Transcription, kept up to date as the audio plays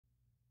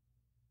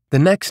The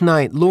next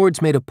night,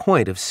 Lourdes made a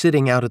point of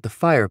sitting out at the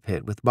fire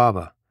pit with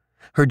Baba.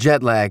 Her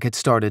jet lag had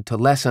started to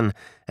lessen,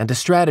 and a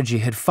strategy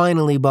had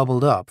finally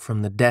bubbled up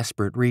from the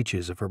desperate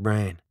reaches of her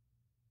brain.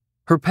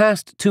 Her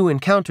past 2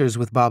 encounters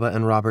with Baba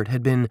and Robert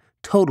had been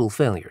total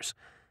failures,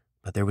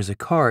 but there was a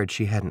card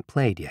she hadn't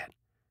played yet.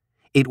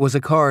 It was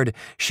a card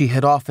she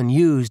had often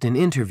used in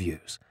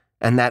interviews,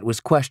 and that was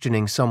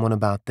questioning someone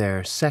about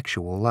their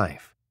sexual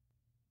life.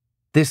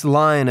 This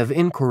line of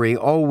inquiry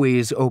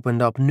always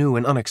opened up new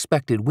and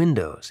unexpected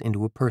windows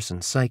into a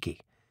person's psyche.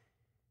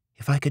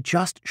 If I could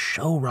just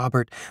show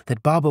Robert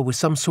that Baba was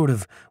some sort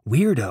of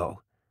weirdo,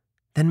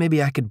 then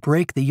maybe I could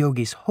break the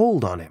yogi's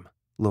hold on him,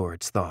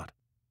 Lourdes thought.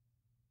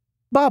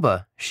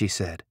 Baba, she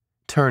said,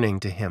 turning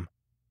to him.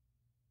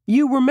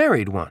 You were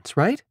married once,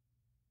 right?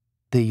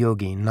 The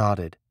yogi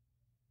nodded.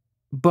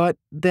 But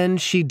then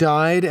she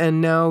died and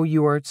now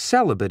you are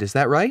celibate, is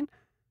that right?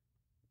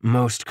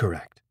 Most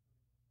correct.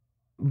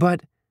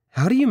 But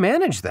how do you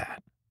manage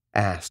that?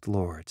 Asked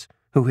Lourdes,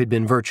 who had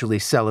been virtually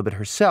celibate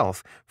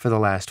herself for the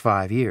last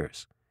 5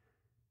 years.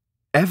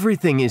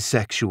 Everything is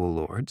sexual,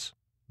 Lourdes,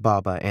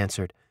 Baba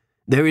answered.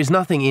 There is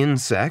nothing in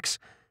sex,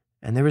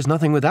 and there is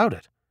nothing without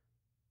it.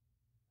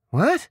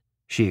 What?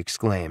 She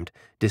exclaimed,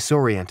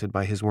 disoriented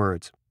by his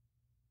words.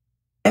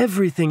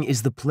 Everything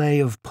is the play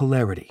of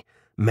polarity.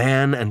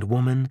 Man and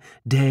woman,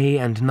 day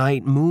and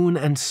night, moon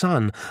and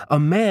sun. A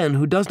man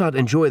who does not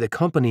enjoy the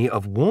company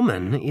of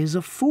woman is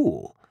a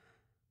fool.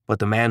 But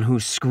the man who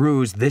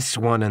screws this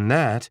one and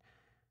that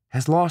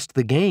has lost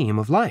the game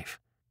of life.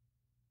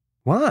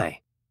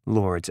 Why?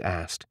 Lourdes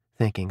asked,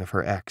 thinking of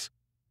her ex.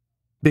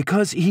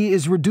 Because he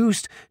is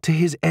reduced to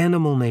his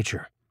animal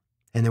nature,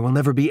 and there will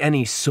never be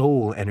any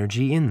soul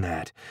energy in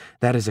that.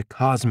 That is a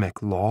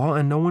cosmic law,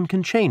 and no one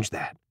can change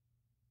that.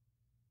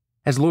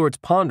 As Lourdes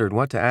pondered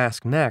what to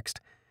ask next,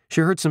 she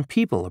heard some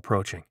people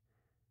approaching.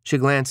 She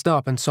glanced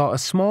up and saw a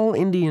small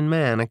Indian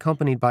man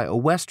accompanied by a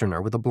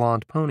Westerner with a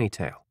blonde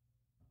ponytail.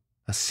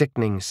 A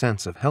sickening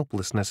sense of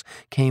helplessness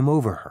came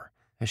over her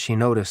as she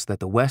noticed that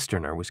the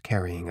Westerner was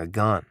carrying a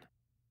gun.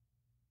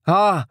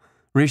 Ah,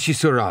 Rishi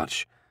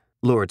Suraj,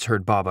 Lourdes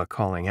heard Baba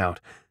calling out.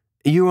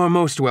 You are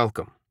most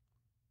welcome.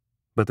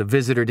 But the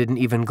visitor didn't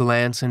even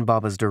glance in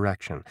Baba's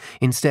direction.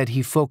 Instead,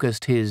 he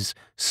focused his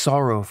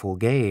sorrowful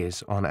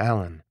gaze on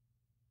Alan.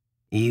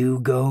 You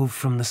go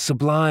from the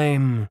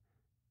sublime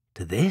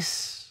to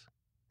this?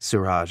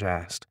 Suraj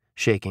asked,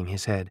 shaking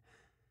his head.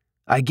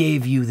 I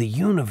gave you the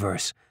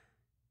universe,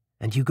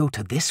 and you go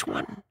to this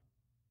one?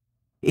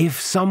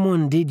 If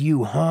someone did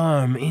you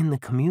harm in the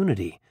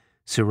community,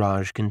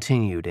 Suraj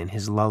continued in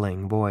his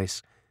lulling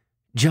voice,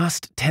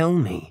 just tell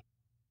me.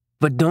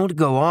 But don't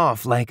go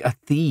off like a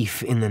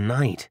thief in the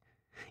night.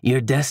 Your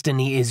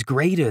destiny is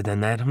greater than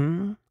that,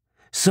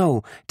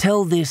 So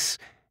tell this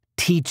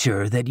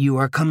teacher that you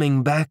are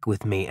coming back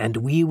with me and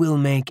we will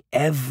make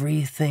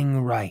everything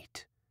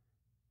right.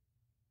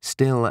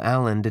 Still,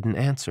 Alan didn't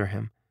answer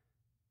him.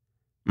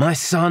 My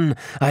son,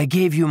 I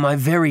gave you my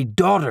very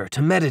daughter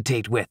to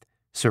meditate with,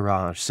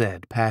 Suraj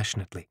said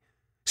passionately.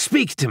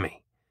 Speak to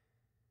me.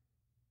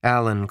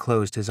 Alan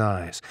closed his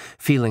eyes,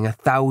 feeling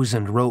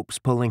 1,000 ropes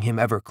pulling him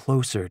ever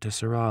closer to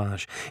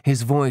Suraj.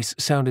 His voice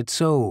sounded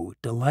so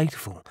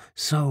delightful,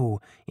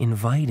 so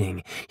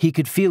inviting. He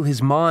could feel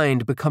his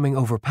mind becoming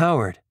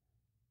overpowered.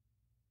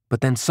 But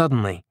then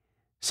suddenly,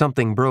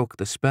 something broke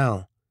the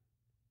spell.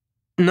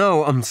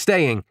 No, I'm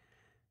staying,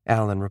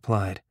 Alan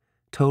replied,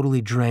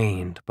 totally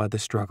drained by the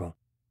struggle.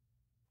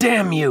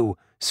 Damn you,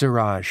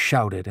 Suraj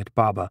shouted at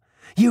Baba.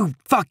 You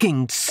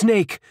fucking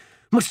snake!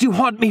 Must you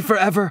haunt me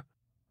forever?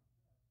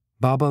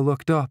 Baba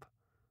looked up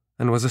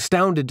and was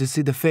astounded to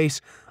see the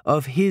face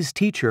of his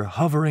teacher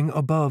hovering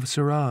above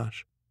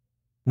Suraj.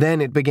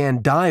 Then it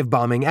began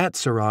dive-bombing at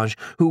Suraj,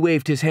 who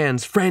waved his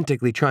hands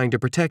frantically trying to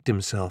protect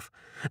himself.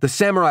 The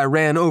samurai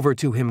ran over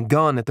to him,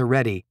 gun at the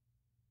ready.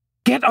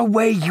 Get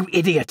away, you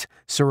idiot!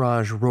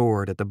 Suraj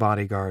roared at the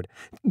bodyguard.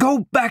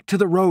 Go back to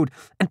the road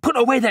and put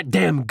away that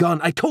damn gun.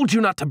 I told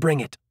you not to bring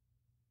it.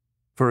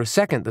 For a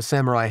second, the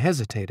samurai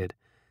hesitated.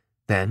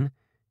 Then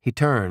he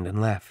turned and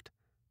left.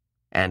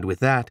 And with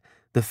that,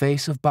 the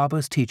face of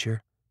Baba's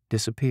teacher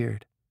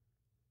disappeared.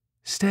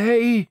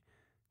 Stay,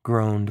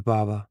 groaned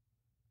Baba.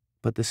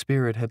 But the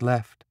spirit had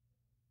left.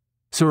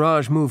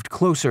 Suraj moved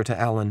closer to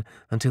Alan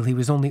until he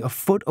was only a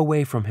foot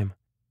away from him.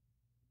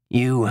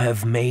 You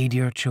have made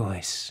your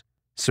choice,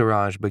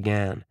 Suraj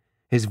began,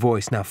 his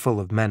voice now full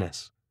of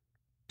menace.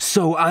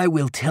 So I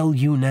will tell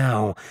you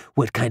now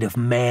what kind of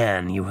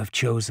man you have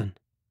chosen.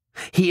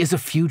 He is a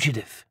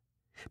fugitive.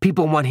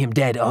 People want him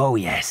dead, oh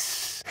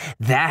yes.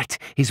 That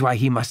is why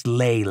he must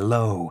lay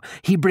low.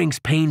 He brings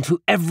pain to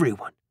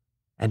everyone,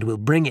 and will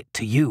bring it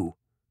to you.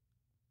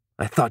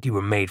 I thought you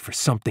were made for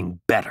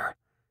something better,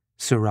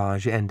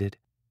 Suraj ended,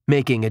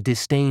 making a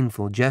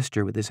disdainful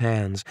gesture with his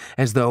hands,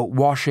 as though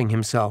washing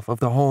himself of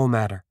the whole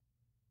matter.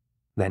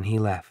 Then he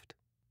left.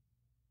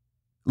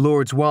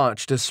 Lourdes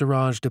watched as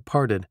Suraj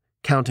departed,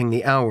 counting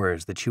the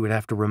hours that she would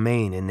have to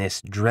remain in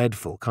this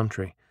dreadful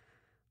country.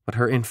 But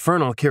her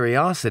infernal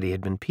curiosity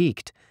had been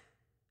piqued.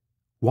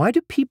 Why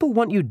do people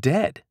want you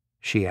dead?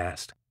 she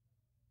asked.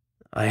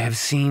 I have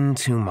seen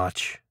too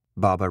much,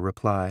 Baba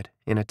replied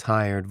in a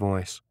tired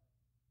voice.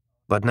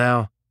 But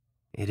now,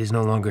 it is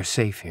no longer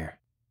safe here.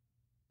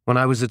 When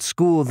I was at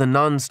school, the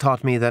nuns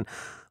taught me that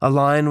a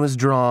line was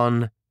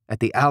drawn at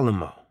the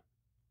Alamo.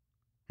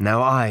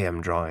 Now I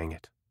am drawing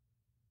it.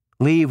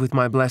 Leave with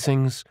my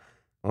blessings,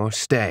 or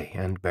stay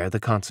and bear the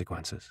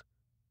consequences.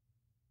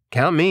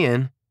 Count me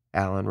in,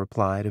 Alan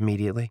replied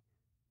immediately.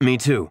 Me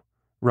too,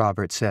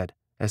 Robert said,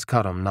 as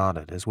Cuddam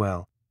nodded as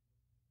well.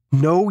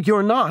 No,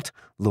 you're not,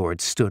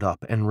 Lord stood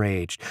up and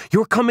raged.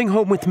 You're coming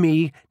home with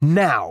me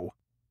now.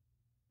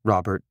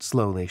 Robert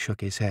slowly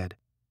shook his head.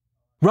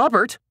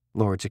 Robert,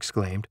 Lords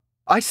exclaimed,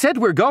 I said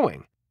we're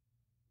going.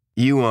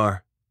 You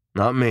are,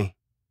 not me.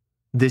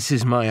 This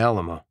is my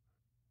Alamo.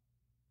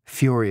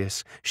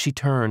 Furious, she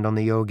turned on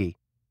the yogi.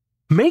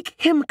 Make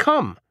him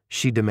come,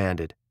 she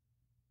demanded.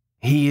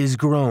 He is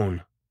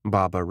grown,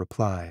 Baba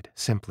replied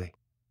simply.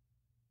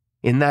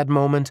 In that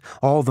moment,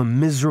 all the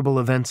miserable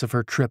events of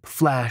her trip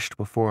flashed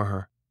before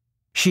her.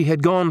 She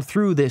had gone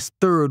through this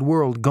third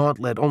world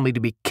gauntlet only to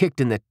be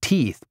kicked in the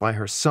teeth by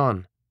her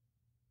son.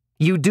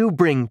 You do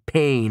bring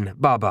pain,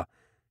 Baba,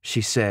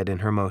 she said in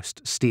her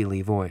most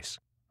steely voice.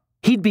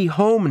 He'd be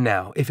home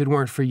now if it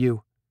weren't for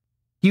you.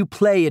 You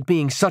play at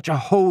being such a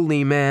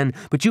holy man,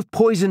 but you've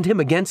poisoned him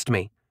against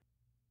me.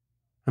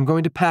 I'm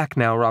going to pack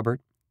now,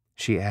 Robert,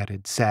 she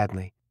added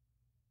sadly.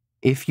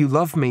 If you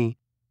love me,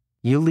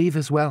 you'll leave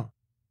as well.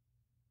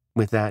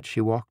 With that,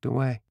 she walked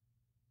away.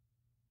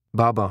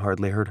 Baba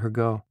hardly heard her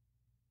go.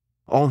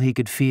 All he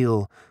could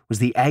feel was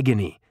the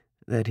agony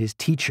that his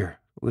teacher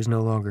was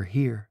no longer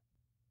here.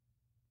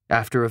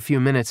 After a few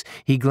minutes,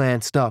 he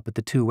glanced up at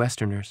the two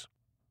Westerners.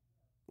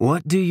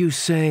 What do you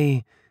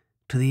say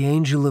to the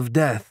angel of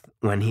death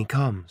when he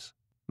comes?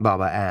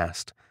 Baba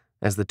asked,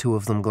 as the two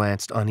of them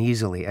glanced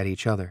uneasily at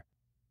each other.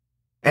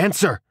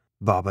 Answer,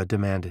 Baba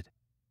demanded.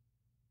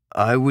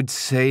 I would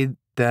say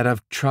that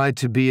I've tried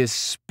to be a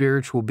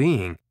spiritual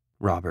being,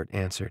 Robert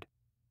answered.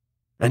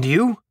 And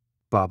you?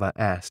 Baba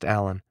asked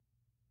Alan.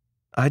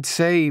 I'd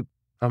say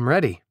I'm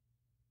ready.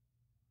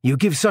 You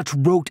give such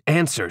rote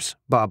answers,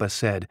 Baba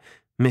said,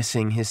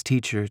 missing his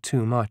teacher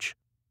too much.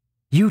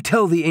 You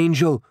tell the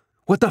angel,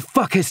 what the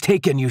fuck has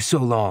taken you so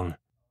long?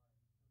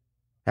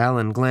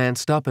 Alan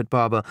glanced up at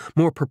Baba,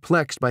 more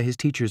perplexed by his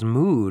teacher's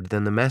mood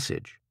than the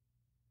message.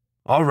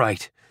 All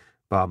right,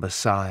 Baba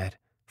sighed,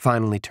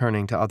 finally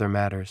turning to other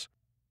matters.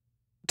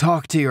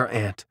 Talk to your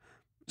aunt.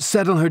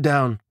 Settle her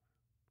down.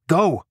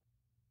 Go!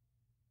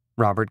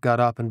 Robert got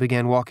up and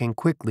began walking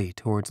quickly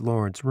towards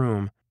Lord's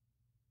room.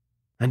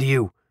 And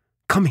you,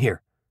 come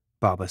here,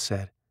 Baba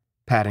said,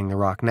 patting the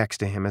rock next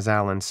to him as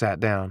Alan sat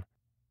down.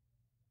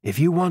 If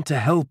you want to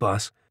help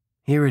us,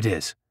 here it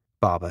is,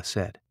 Baba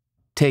said,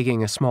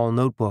 taking a small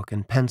notebook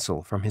and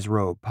pencil from his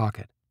robe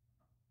pocket.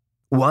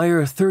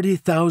 Wire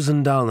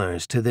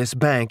 $30,000 to this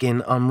bank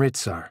in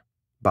Amritsar,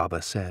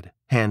 Baba said,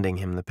 handing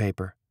him the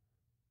paper.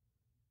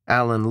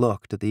 Alan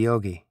looked at the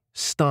yogi,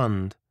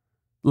 stunned.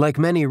 Like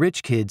many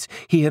rich kids,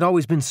 he had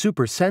always been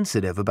super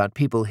sensitive about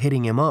people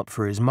hitting him up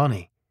for his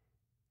money.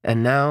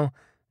 And now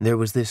there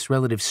was this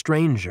relative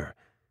stranger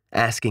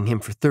asking him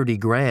for 30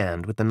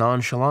 grand with the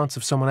nonchalance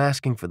of someone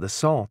asking for the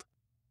salt.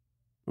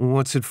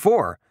 What's it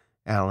for?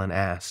 Alan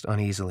asked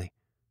uneasily.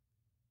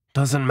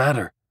 Doesn't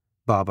matter,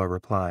 Baba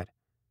replied.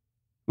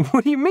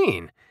 What do you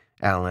mean?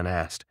 Alan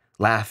asked,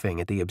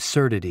 laughing at the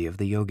absurdity of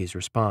the yogi's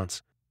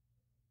response.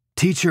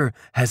 Teacher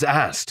has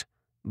asked,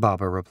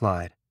 Baba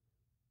replied.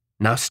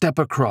 Now step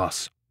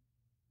across.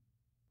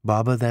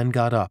 Baba then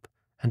got up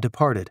and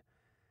departed,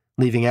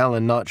 leaving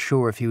Alan not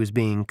sure if he was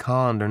being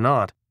conned or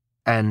not,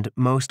 and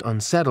most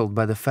unsettled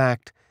by the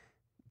fact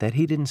that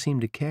he didn't seem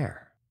to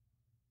care.